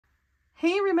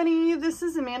Hey everybody, this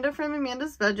is Amanda from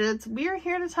Amanda's Budgets. We are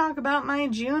here to talk about my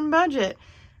June budget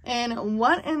and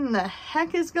what in the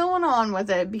heck is going on with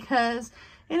it, because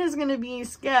it is going to be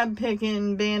scab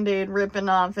picking, band-aid ripping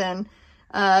off, and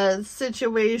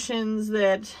situations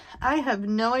that I have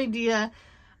no idea.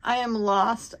 I am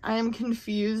lost. I am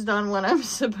confused on what I'm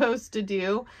supposed to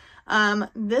do.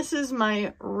 This is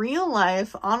my real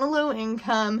life on a low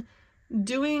income,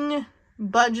 doing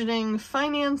budgeting,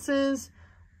 finances,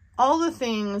 all the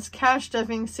things, cash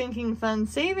stuffing, sinking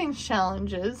funds, savings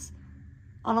challenges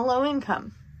on a low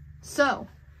income. So,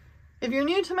 if you're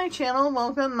new to my channel,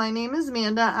 welcome. My name is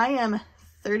Amanda. I am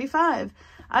 35.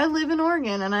 I live in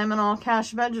Oregon and I'm an all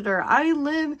cash budgeter. I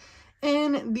live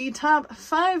in the top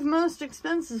 5 most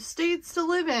expensive states to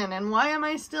live in. And why am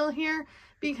I still here?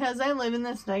 Because I live in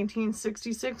this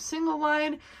 1966 single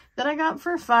wide that I got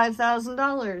for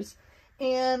 $5,000.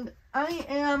 And I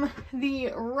am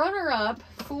the runner-up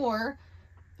for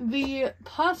the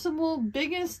possible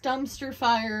biggest dumpster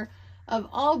fire of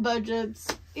all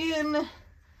budgets in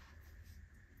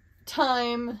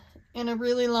time, in a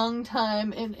really long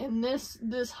time, in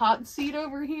this hot seat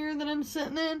over here that I'm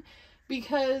sitting in,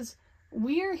 because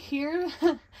we're here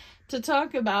to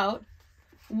talk about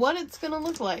what it's going to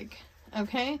look like,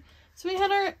 okay? So we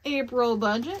had our April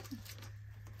budget,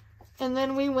 and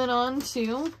then we went on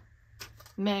to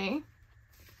May,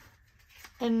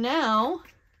 and now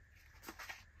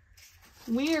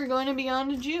we are going to be on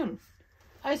to June.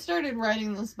 I started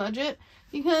writing this budget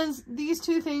because these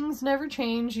two things never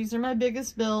change. These are my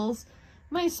biggest bills.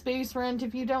 My space rent,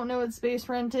 if you don't know what space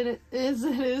rent it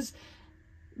is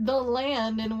the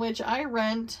land in which I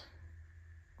rent,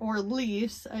 or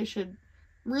lease, I should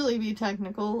really be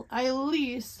technical. I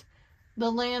lease the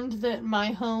land that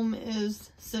my home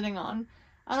is sitting on.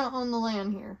 I don't own the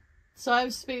land here. So I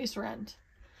have space rent,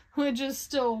 which is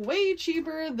still way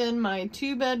cheaper than my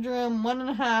 2-bedroom,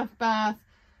 1.5 bath,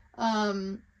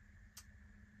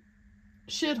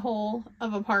 shithole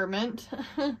of apartment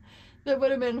that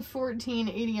would have been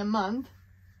 $14.80 a month.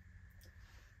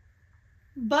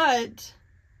 But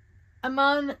I'm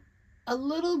on a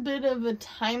little bit of a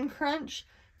time crunch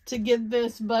to get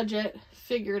this budget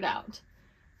figured out.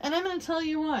 And I'm going to tell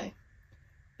you why.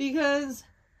 Because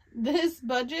this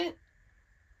budget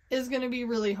is going to be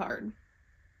really hard.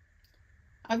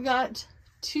 I've got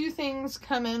 2 things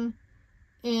coming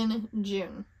in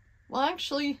June. Well,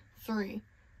 actually 3.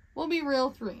 We'll be real,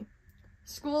 3.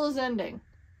 School is ending.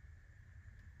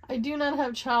 I do not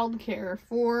have childcare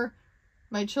for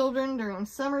my children during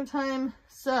summertime,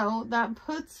 so that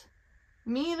puts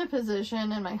me in a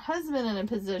position and my husband in a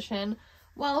position,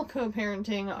 while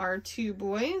co-parenting our 2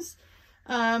 boys,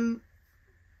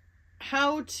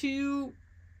 how to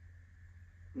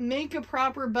make a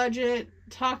proper budget,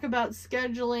 talk about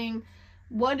scheduling.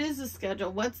 What is the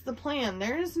schedule? What's the plan?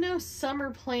 There is no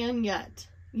summer plan yet,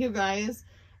 you guys.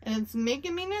 And it's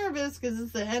making me nervous because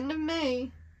it's the end of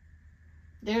May.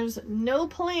 There's no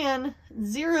plan.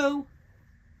 0.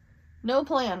 No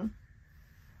plan.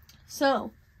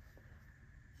 So,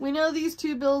 we know these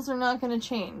 2 bills are not going to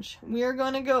change. We are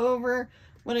going to go over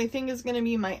what I think is going to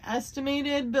be my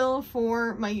estimated bill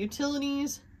for my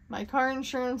utilities. My car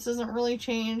insurance doesn't really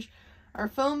change. Our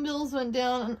phone bills went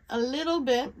down a little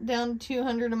bit, down to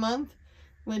 $200 a month,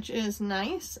 which is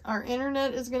nice. Our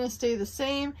internet is going to stay the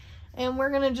same, and we're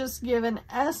going to just give an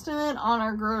estimate on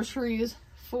our groceries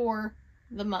for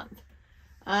the month.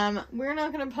 We're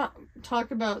not going to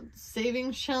talk about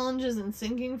savings challenges and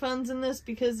sinking funds in this,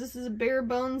 because this is a bare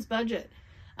bones budget.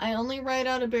 I only write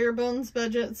out a bare bones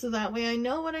budget so that way I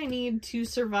know what I need to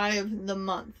survive the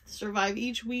month, survive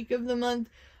each week of the month,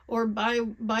 or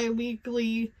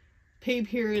bi-weekly pay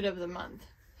period of the month.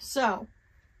 So,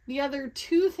 the other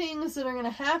 2 things that are going to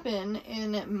happen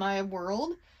in my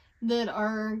world that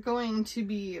are going to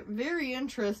be very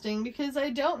interesting, because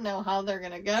I don't know how they're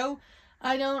going to go.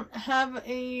 I don't have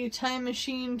a time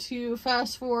machine to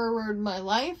fast forward my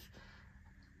life,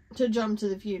 to jump to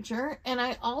the future, and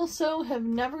I also have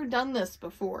never done this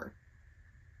before.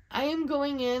 I am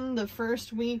going in the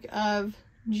first week of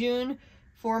June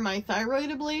for my thyroid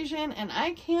ablation, and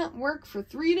I can't work for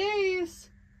 3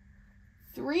 days.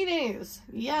 3 days.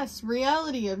 Yes,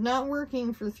 reality of not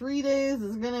working for 3 days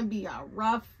is going to be a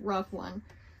rough one.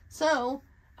 So,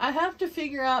 I have to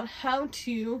figure out how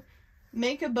to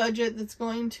make a budget that's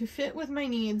going to fit with my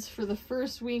needs for the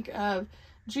first week of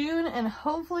June, and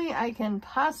hopefully I can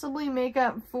possibly make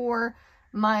up for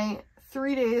my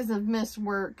 3 days of missed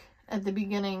work at the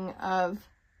beginning of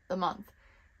the month.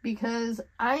 Because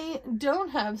I don't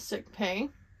have sick pay.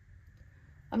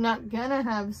 I'm not gonna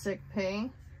have sick pay.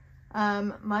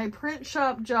 My print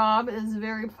shop job is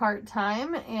very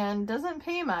part-time and doesn't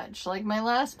pay much. Like, my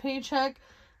last paycheck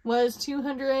was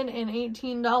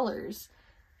 $218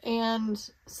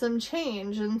 and some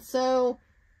change, and so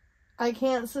I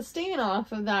can't sustain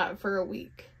off of that for a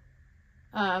week.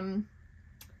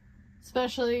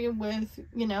 Especially with,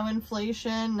 you know,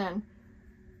 inflation and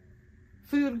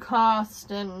food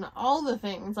cost and all the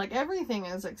things. Like, everything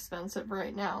is expensive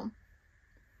right now.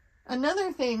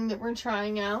 Another thing that we're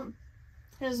trying out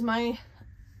is my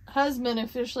husband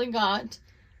officially got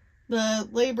the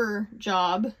labor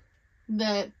job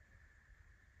that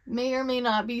may or may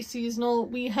not be seasonal.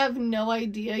 We have no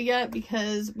idea yet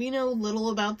because we know little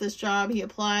about this job. He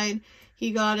applied,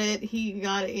 he got it, he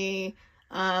got a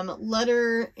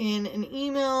letter in an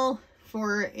email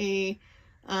for a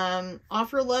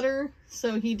offer letter,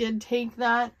 so he did take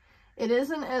that. It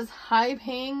isn't as high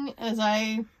paying as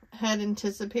I had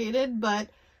anticipated, but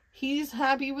he's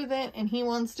happy with it and he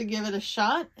wants to give it a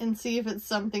shot and see if it's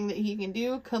something that he can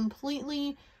do.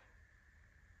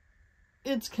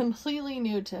 It's completely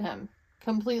new to him.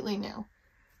 Completely new.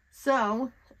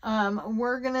 So,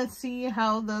 we're gonna see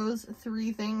how those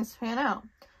three things pan out.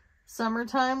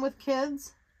 Summertime with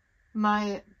kids,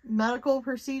 my medical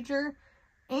procedure,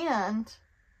 and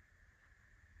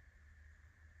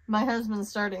my husband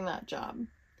starting that job.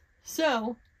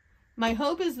 So, my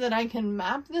hope is that I can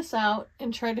map this out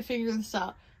and try to figure this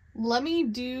out. Let me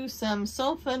do some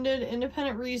self-funded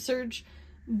independent research,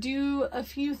 do a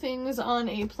few things on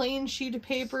a plain sheet of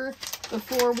paper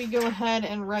before we go ahead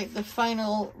and write the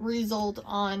final result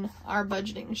on our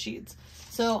budgeting sheets.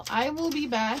 So I will be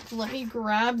back. Let me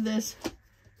grab this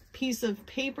piece of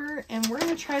paper and we're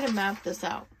going to try to map this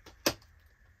out.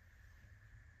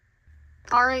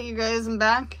 Alright, you guys, I'm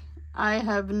back. I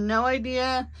have no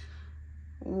idea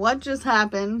what just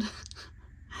happened.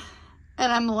 And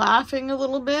I'm laughing a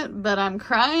little bit, but I'm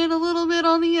crying a little bit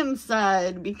on the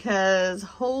inside because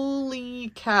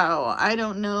holy cow, I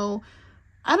don't know.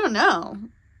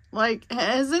 Like,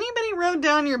 has anybody wrote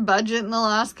down your budget in the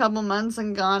last couple months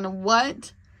and gone,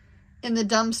 what in the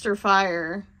dumpster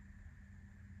fire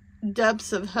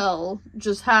depths of hell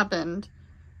just happened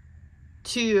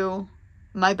to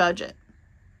my budget?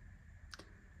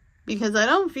 Because I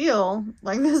don't feel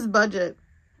like this budget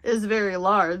is very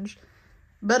large,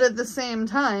 but at the same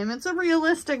time, it's a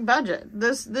realistic budget.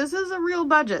 This is a real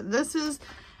budget. This is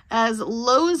as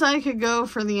low as I could go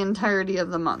for the entirety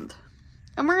of the month.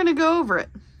 And we're going to go over it.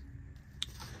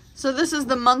 So this is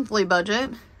the monthly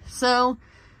budget. So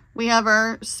we have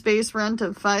our space rent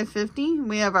of $550.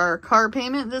 We have our car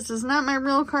payment. This is not my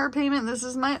real car payment. This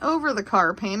is my over the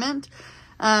car payment.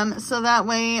 So that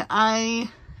way I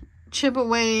chip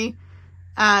away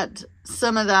at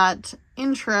some of that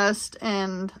interest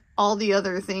and all the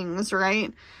other things,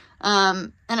 right?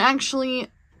 And actually,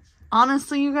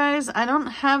 honestly, you guys, I don't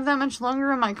have that much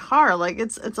longer in my car. Like,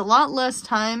 it's a lot less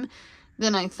time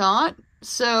than I thought.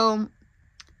 So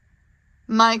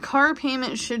my car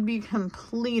payment should be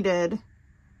completed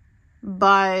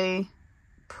by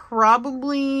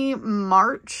probably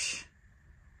March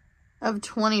of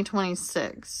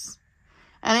 2026.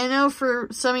 And I know for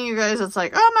some of you guys, it's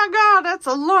like, oh my God, that's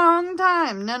a long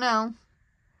time. No.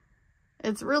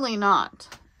 It's really not.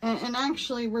 And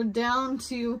actually, we're down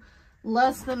to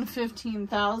less than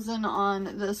 $15,000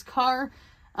 on this car.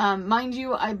 Mind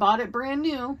you, I bought it brand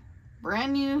new,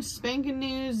 spanking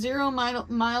new, 0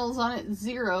 miles on it,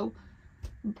 0.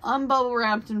 Unbubble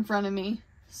wrapped in front of me.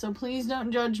 So please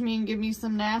don't judge me and give me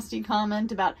some nasty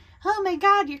comment about, oh my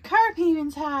God, your car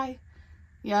payment's high.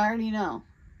 Yeah, I already know.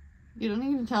 You don't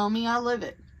need to tell me. I live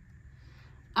it.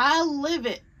 I live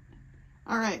it.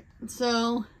 Alright,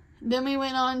 so then we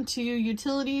went on to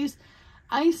utilities.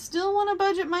 I still want to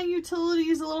budget my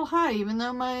utilities a little high, even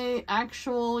though my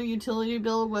actual utility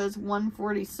bill was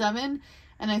 $147,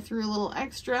 and I threw a little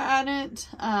extra at it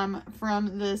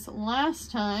from this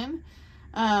last time.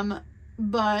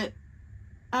 But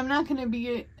I'm not gonna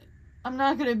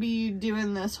be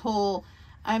doing this whole,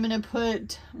 I'm gonna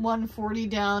put 140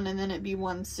 down and then it be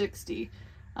 160.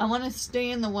 I want to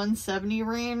stay in the 170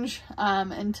 range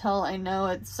until I know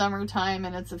it's summertime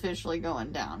and it's officially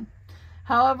going down.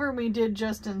 However, we did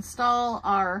just install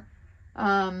our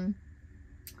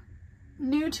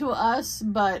new to us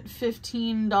but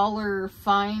 $15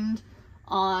 find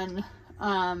on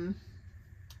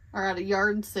or at a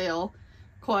yard sale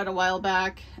quite a while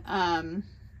back, and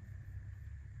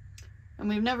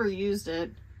we've never used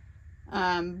it,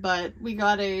 but we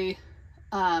got a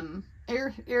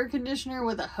air conditioner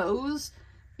with a hose.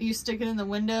 You stick it in the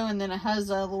window and then it has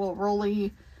a little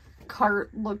rolly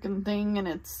cart looking thing, and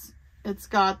it's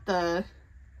got the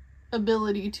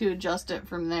ability to adjust it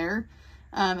from there.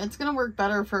 It's going to work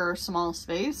better for our small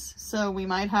space, so we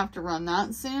might have to run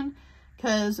that soon,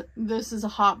 because this is a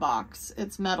hot box.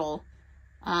 It's metal.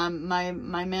 My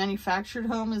manufactured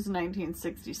home is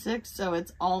 1966, so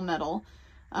it's all metal,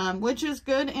 which is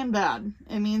good and bad.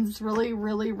 It means it's really,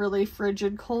 really, really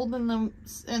frigid cold in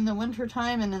the winter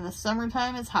time, and in the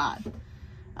summertime it's hot.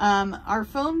 Our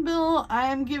phone bill,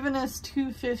 I'm giving us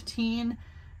 $215.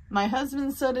 My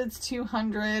husband said it's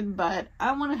 $200, but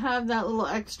I want to have that little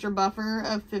extra buffer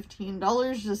of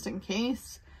 $15 just in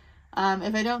case.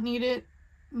 If I don't need it,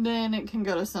 then it can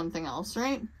go to something else,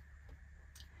 right?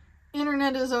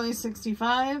 Internet is always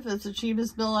 $65. That's the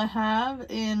cheapest bill I have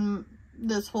in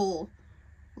this whole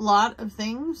lot of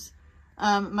things.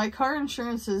 My car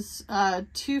insurance is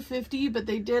 $250, but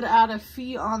they did add a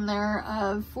fee on there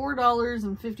of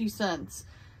 $4.50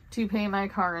 to pay my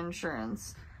car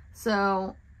insurance.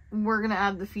 So we're going to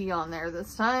add the fee on there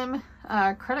this time.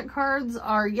 Credit cards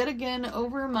are yet again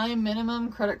over my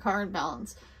minimum credit card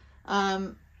balance.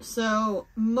 So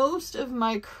most of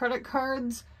my credit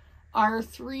cards are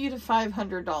 $300 to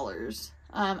 $500.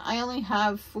 I only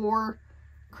have 4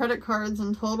 credit cards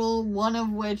in total, one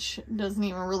of which doesn't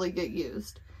even really get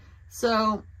used.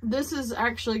 So this is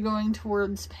actually going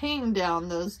towards paying down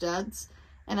those debts,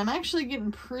 and I'm actually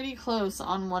getting pretty close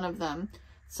on one of them.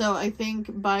 So I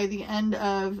think by the end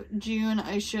of June,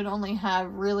 I should only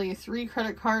have really 3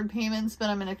 credit card payments, but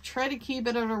I'm going to try to keep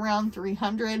it at around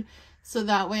 300, so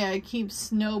that way I keep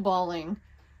snowballing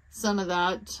some of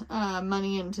that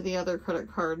money into the other credit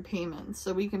card payments,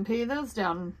 so we can pay those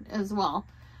down as well.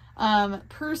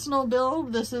 Personal bill,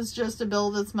 this is just a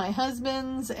bill that's my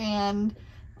husband's, and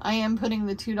I am putting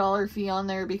the $2 fee on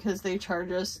there because they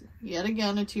charge us, yet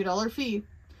again, a $2 fee.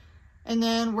 And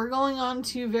then we're going on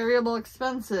to variable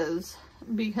expenses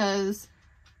because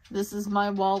this is my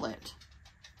wallet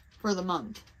for the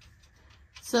month.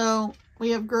 So we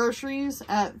have groceries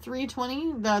at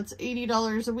 $320, that's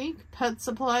 $80 a week. Pet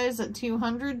supplies at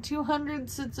 $200. $200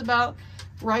 sits about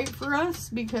right for us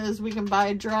because we can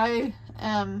buy dry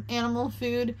animal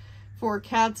food for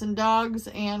cats and dogs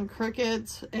and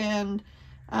crickets, and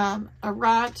a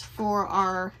rat for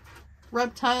our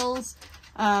reptiles,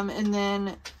 and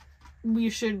then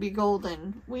we should be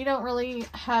golden. We don't really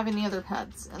have any other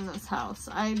pets in this house.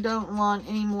 I don't want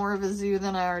any more of a zoo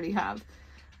than I already have.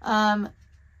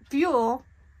 Fuel,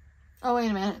 oh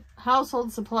wait a minute,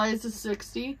 household supplies is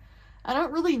 $60. I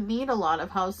don't really need a lot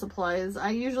of house supplies. I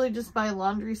usually just buy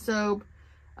laundry soap,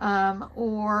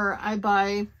 or I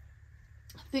buy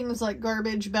things like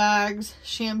garbage bags,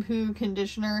 shampoo,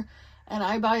 conditioner, and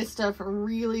I buy stuff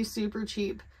really super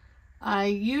cheap. I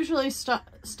usually stop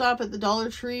at the Dollar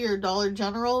Tree or Dollar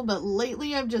General, but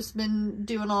lately I've just been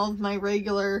doing all of my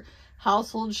regular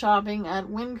household shopping at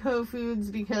Winco Foods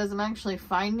because I'm actually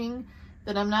finding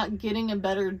that I'm not getting a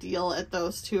better deal at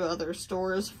those 2 other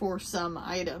stores for some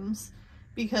items,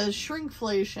 because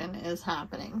shrinkflation is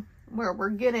happening where we're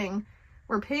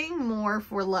paying more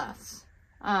for less.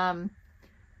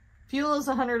 Fuel is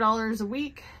 $100 a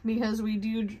week because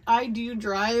I do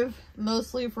drive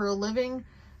mostly for a living.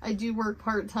 I do work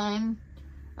part-time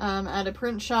at a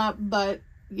print shop, but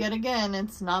yet again,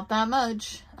 it's not that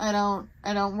much. I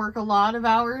don't work a lot of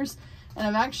hours, and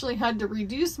I've actually had to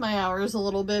reduce my hours a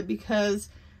little bit because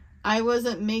I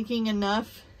wasn't making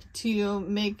enough to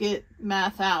make it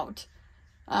math out,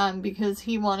 because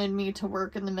he wanted me to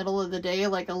work in the middle of the day,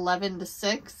 like 11 to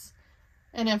 6.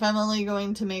 And if I'm only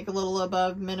going to make a little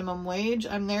above minimum wage,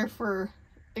 I'm there for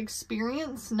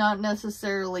experience, not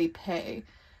necessarily pay.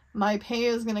 My pay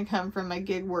is going to come from my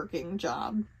gig working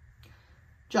jobs,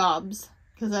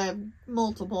 because I have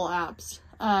multiple apps.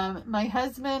 My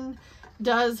husband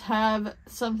does have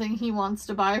something he wants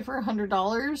to buy for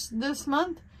 $100 this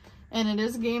month, and it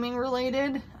is gaming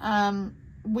related.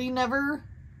 We never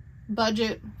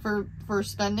budget for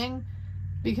spending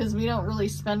because we don't really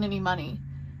spend any money.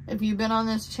 If you've been on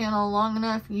this channel long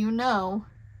enough, you know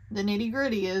the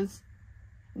nitty-gritty is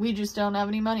we just don't have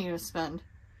any money to spend.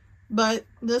 But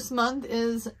this month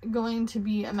is going to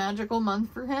be a magical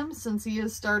month for him since he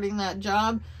is starting that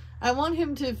job. I want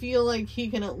him to feel like he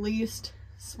can at least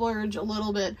splurge a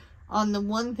little bit on the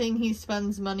one thing he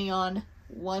spends money on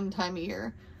one time a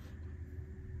year.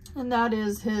 And that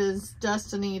is his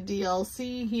Destiny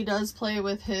DLC. He does play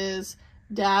with his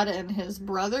dad and his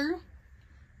brother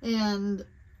and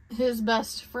his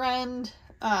best friend,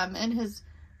 and his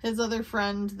other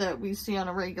friend that we see on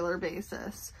a regular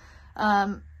basis.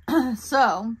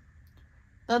 So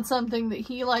that's something that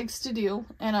he likes to do,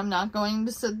 and I'm not going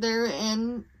to sit there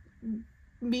and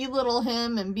belittle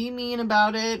him and be mean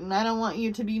about it, and I don't want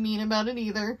you to be mean about it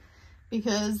either,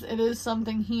 because it is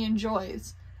something he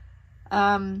enjoys.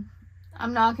 I'm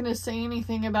not going to say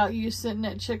anything about you sitting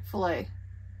at Chick-fil-A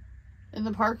in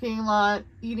the parking lot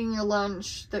eating your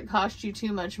lunch that cost you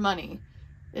too much money.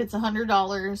 It's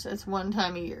 $100. It's one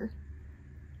time a year.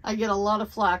 I get a lot of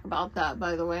flack about that,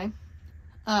 by the way.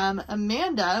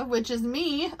 Amanda, which is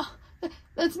me.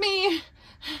 That's me.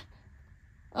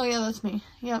 Oh yeah, that's me.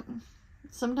 Yep.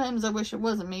 Sometimes I wish it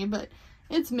wasn't me, but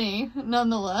it's me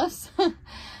nonetheless.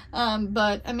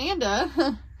 But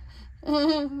Amanda,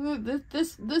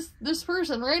 this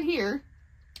person right here,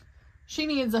 she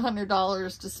needs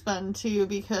 $100 to spend too,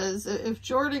 because if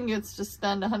Jordan gets to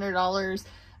spend $100,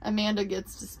 Amanda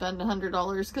gets to spend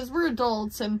 $100, because we're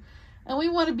adults and we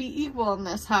want to be equal in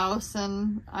this house,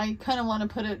 and I kind of want to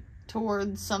put it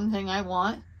towards something I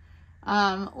want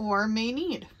or may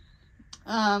need.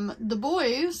 The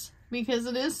boys, because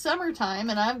it is summertime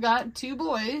and I've got 2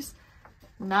 boys,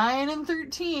 9 and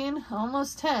 13,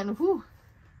 almost 10, whew,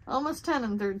 almost 10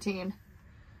 and 13.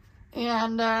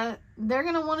 And they're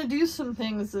going to want to do some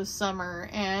things this summer,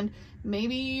 and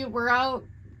maybe we're out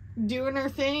doing our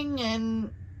thing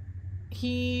and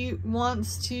he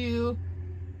wants to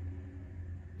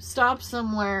stop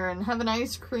somewhere and have an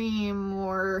ice cream,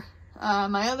 or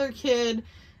my other kid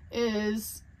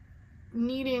is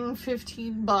needing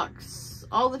 $15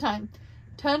 all the time.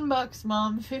 $10,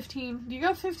 Mom. 15. Do you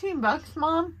got $15,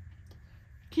 Mom?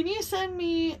 Can you send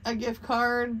me a gift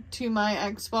card to my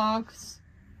Xbox?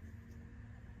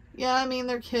 Yeah, I mean,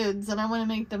 they're kids and I want to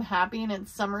make them happy, and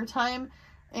it's summertime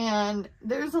and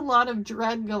there's a lot of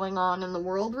dread going on in the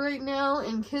world right now,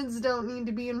 and kids don't need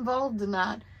to be involved in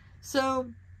that. So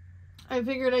I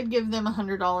figured I'd give them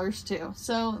 $100 too.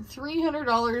 So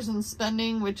 $300 in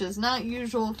spending, which is not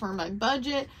usual for my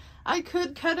budget. I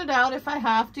could cut it out if I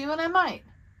have to, and I might.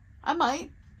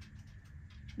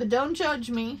 But don't judge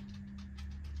me,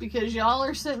 because y'all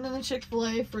are sitting in the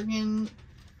Chick-fil-A friggin'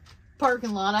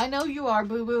 parking lot. I know you are,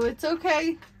 boo-boo. It's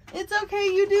okay. It's okay.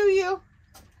 You do you.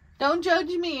 Don't judge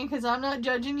me, because I'm not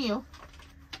judging you.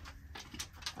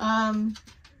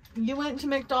 You went to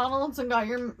McDonald's and got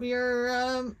your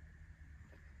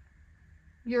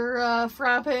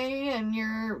frappe and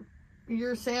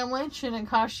your sandwich, and it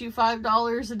cost you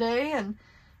 $5 a day, and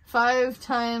 5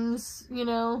 times,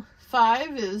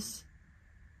 5 is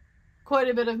quite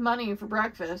a bit of money for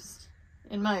breakfast,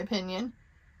 in my opinion.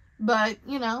 But,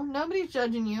 nobody's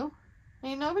judging you.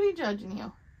 Ain't nobody judging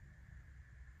you.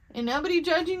 Ain't nobody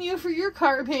judging you for your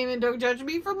car payment. Don't judge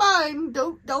me for mine.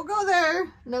 Don't go there.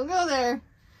 Don't go there.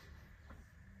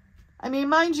 I mean,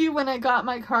 mind you, when I got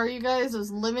my car, you guys, I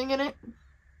was living in it.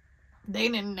 They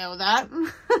didn't know that.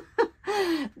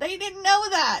 They didn't know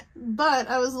that. But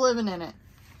I was living in it.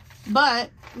 But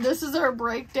this is our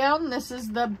breakdown. This is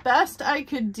the best I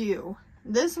could do.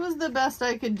 This was the best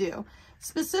I could do.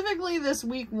 Specifically this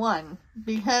week 1.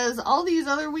 Because all these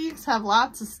other weeks have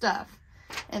lots of stuff.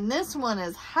 And this one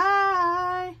is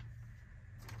high.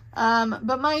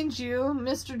 But mind you,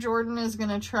 Mr. Jordan is going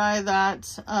to try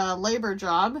that labor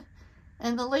job.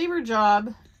 And the labor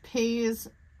job pays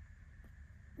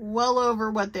well over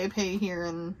what they pay here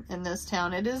in this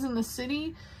town. It is in the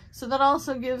city, so that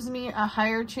also gives me a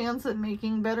higher chance at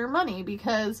making better money,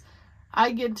 because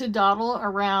I get to dawdle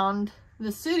around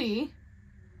the city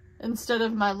instead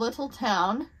of my little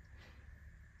town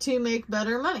to make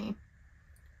better money.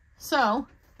 So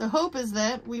the hope is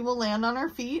that we will land on our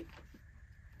feet,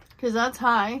 because that's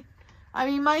high. I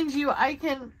mean, mind you, I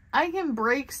can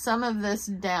break some of this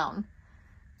down.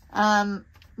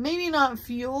 Maybe not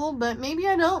fuel, but maybe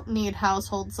I don't need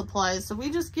household supplies, so we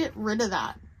just get rid of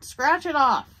that. Scratch it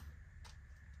off.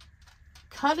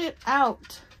 Cut it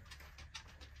out.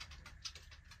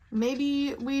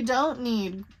 Maybe we don't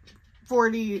need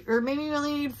maybe we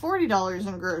only need $40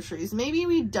 in groceries. Maybe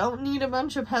we don't need a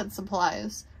bunch of pet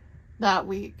supplies that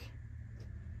week.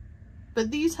 But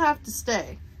these have to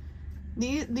stay.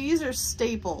 These are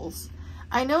staples.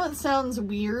 I know it sounds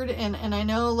weird, and I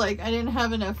know, like, I didn't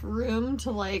have enough room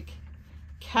to, like,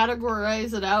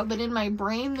 categorize it out, but in my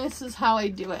brain, this is how I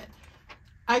do it.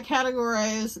 I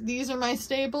categorize, these are my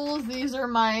staples, these are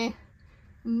my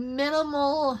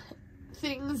minimal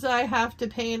things I have to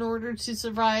pay in order to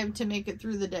survive, to make it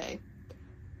through the day.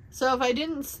 So if I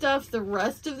didn't stuff the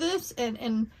rest of this,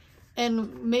 and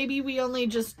maybe we only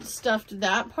just stuffed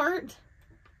that part,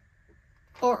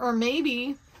 or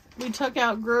maybe we took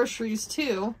out groceries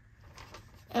too,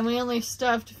 and we only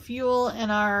stuffed fuel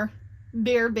and our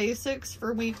bare basics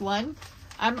for week 1,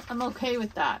 I'm okay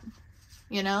with that,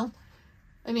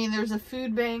 I mean, there's a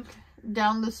food bank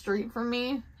down the street from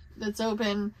me that's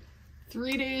open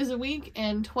 3 days a week,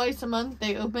 and twice a month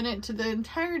they open it to the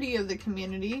entirety of the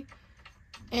community.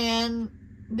 and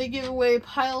they give away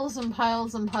piles and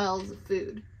piles and piles of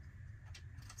food.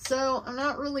 So I'm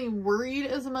not really worried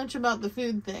as much about the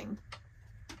food thing.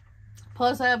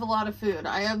 Plus I have a lot of food.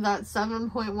 I have that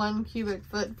 7.1 cubic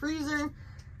foot freezer.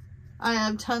 I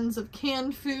have tons of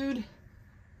canned food.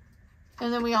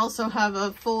 And then we also have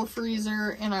a full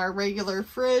freezer in our regular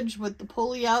fridge with the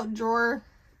pulley out drawer.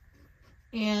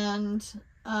 And,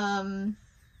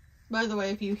 by the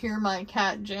way, if you hear my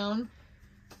cat Joan,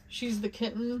 she's the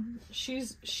kitten.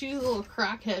 She's a little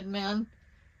crackhead, man.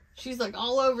 She's like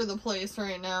all over the place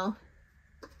right now.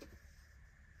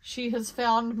 She has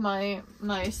found my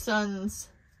son's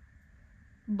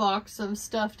box of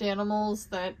stuffed animals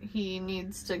that he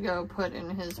needs to go put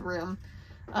in his room.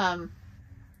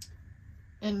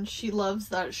 And she loves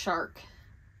that shark.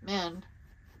 Man,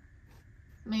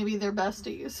 maybe they're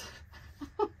besties.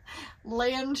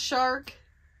 Land shark,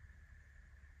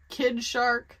 kid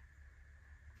shark.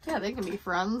 Yeah, they can be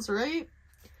friends, right?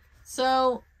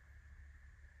 So,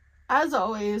 as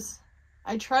always,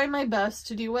 I try my best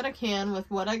to do what I can with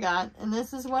what I got, and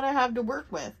this is what I have to work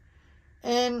with.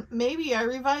 And maybe I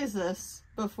revise this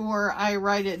before I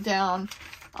write it down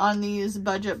on these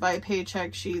budget by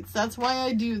paycheck sheets. That's why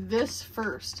I do this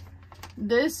first.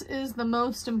 This is the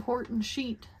most important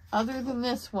sheet, other than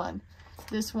this one.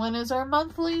 This one is our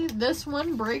monthly. This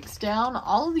one breaks down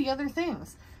all the other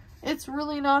things. It's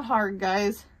really not hard,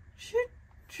 guys. Shoot,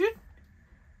 shoot.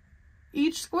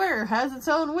 Each square has its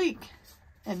own week.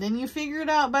 And then you figure it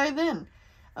out by then.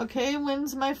 Okay,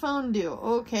 when's my phone due?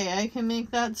 Okay, I can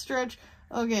make that stretch.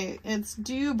 Okay, it's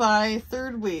due by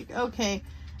 3rd week. Okay,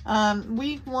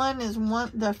 week 1 is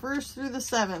the 1st through the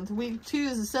 7th. Week 2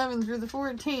 is the 7th through the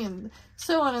 14th.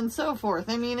 So on and so forth.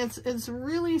 I mean, it's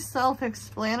really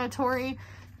self-explanatory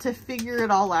to figure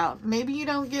it all out. Maybe you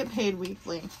don't get paid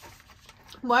weekly.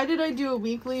 Why did I do a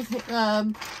weekly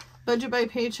budget by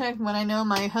paycheck when I know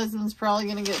my husband's probably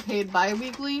going to get paid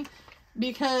bi-weekly?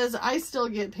 Because I still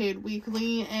get paid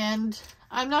weekly, and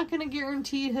I'm not going to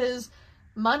guarantee his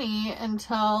money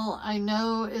until I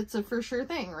know it's a for sure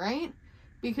thing, right?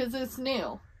 Because it's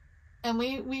new. And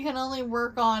we can only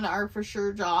work on our for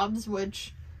sure jobs,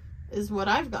 which is what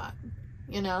I've got,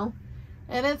 you know?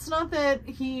 And it's not that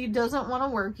he doesn't want to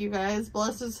work, you guys.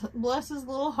 Bless his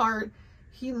little heart.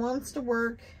 He wants to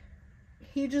work.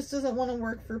 He just doesn't want to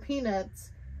work for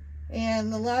peanuts.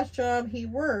 And the last job he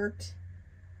worked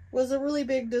was a really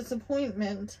big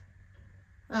disappointment.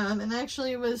 And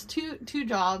actually it was two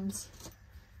jobs.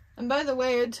 And by the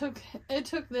way, it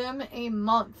took them a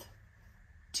month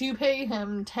to pay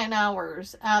him 10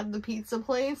 hours at the pizza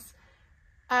place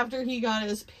after he got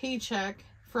his paycheck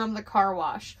from the car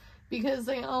wash, because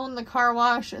they own the car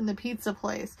wash and the pizza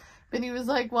place. But he was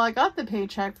like, well, I got the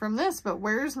paycheck from this, but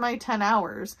where's my 10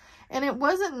 hours? And it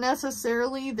wasn't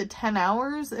necessarily the 10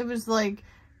 hours. It was like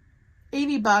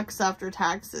 $80 after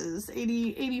taxes,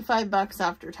 85 bucks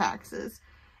after taxes.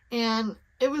 And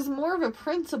it was more of a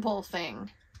principle thing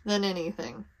than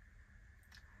anything.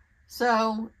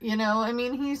 So, you know, I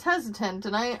mean, he's hesitant,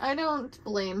 and I don't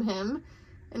blame him.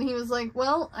 And he was like,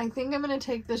 well, I think I'm going to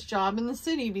take this job in the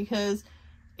city, because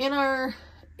in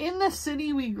the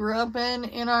city we grew up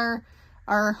in our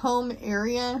home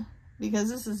area, because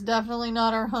this is definitely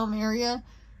not our home area,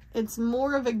 it's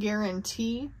more of a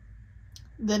guarantee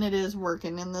than it is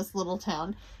working in this little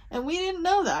town. And we didn't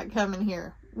know that coming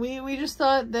here. We just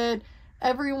thought that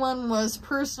everyone was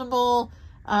personable,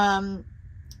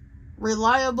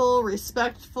 reliable,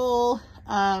 respectful,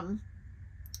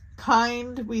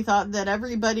 kind. We thought that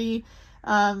everybody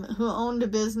who owned a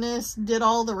business did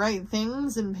all the right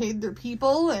things and paid their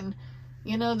people, and,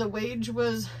 you know, the wage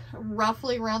was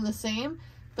roughly around the same.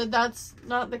 But that's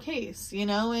not the case, you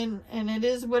know, and it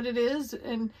is what it is.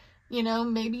 And, you know,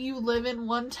 maybe you live in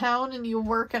one town and you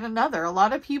work in another. A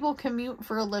lot of people commute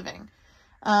for a living.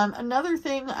 Another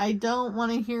thing I don't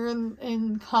want to hear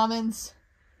in comments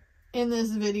in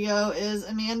this video is,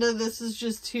 Amanda, this is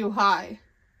just too high.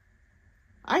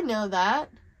 I know that.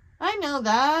 I know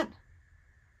that.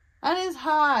 That is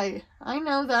high. I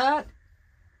know that.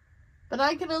 But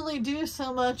I can only do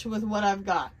so much with what I've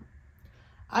got.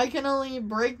 I can only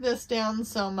break this down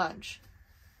so much.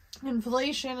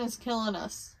 Inflation is killing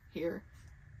us here.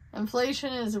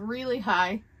 Inflation is really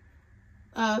high.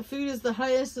 Food is the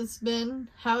highest it's been.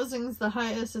 Housing's the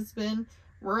highest it's been.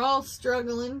 We're all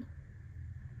struggling.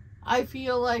 I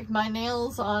feel like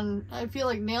nails on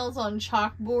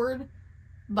chalkboard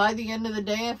by the end of the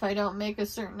day if I don't make a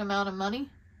certain amount of money.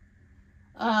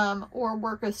 Or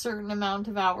work a certain amount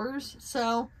of hours.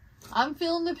 So I'm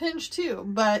feeling the pinch too,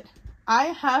 but I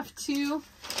have to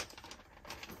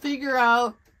figure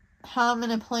out how I'm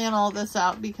going to plan all this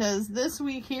out, because this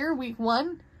week here, week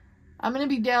 1, I'm going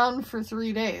to be down for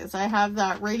 3 days. I have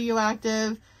that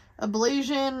radioactive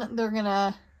ablation. They're going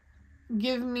to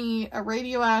give me a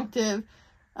radioactive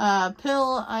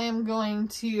pill. I am going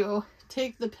to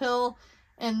take the pill,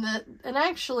 and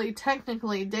actually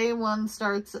technically day 1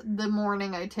 starts the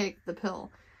morning I take the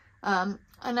pill.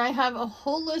 And I have a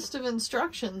whole list of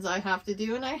instructions I have to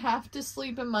do, and I have to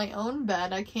sleep in my own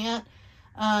bed. I can't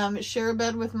share a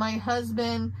bed with my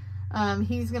husband.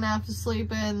 He's gonna have to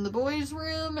sleep in the boys'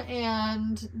 room,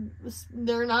 and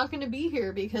they're not gonna be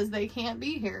here because they can't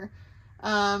be here.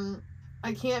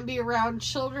 I can't be around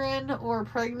children or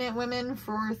pregnant women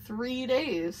for 3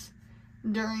 days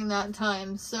during that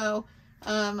time. So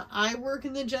I work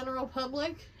in the general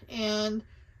public, and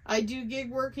I do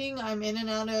gig working. I'm in and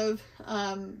out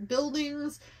of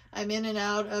buildings. I'm in and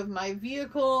out of my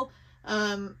vehicle,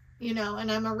 you know,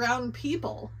 and I'm around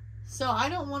people. So I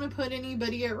don't want to put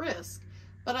anybody at risk.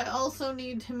 But I also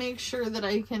need to make sure that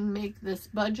I can make this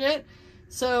budget.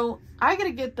 So I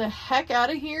gotta get the heck out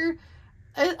of here.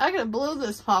 I gotta blow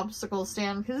this popsicle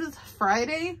stand because it's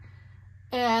Friday.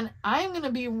 And I'm going to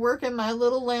be working my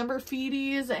little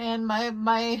Lamborghinis and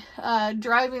my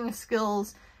driving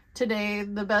skills today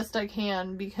the best I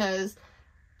can, because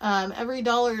every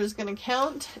dollar is going to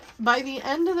count. By the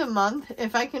end of the month,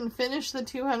 if I can finish the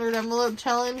 200 envelope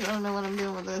challenge, I don't know what I'm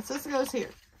doing with this. This goes here.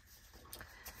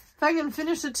 If I can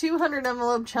finish the 200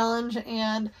 envelope challenge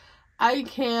and I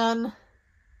can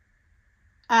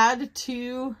add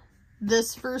to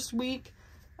this first week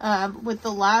with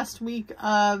the last week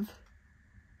of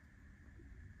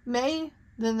May,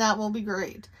 then that will be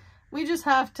great. We just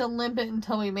have to limp it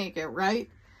until we make it, right?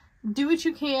 Do what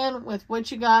you can with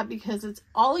what you got, because it's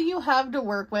all you have to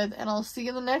work with, and I'll see you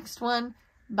in the next one.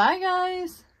 Bye,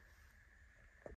 guys!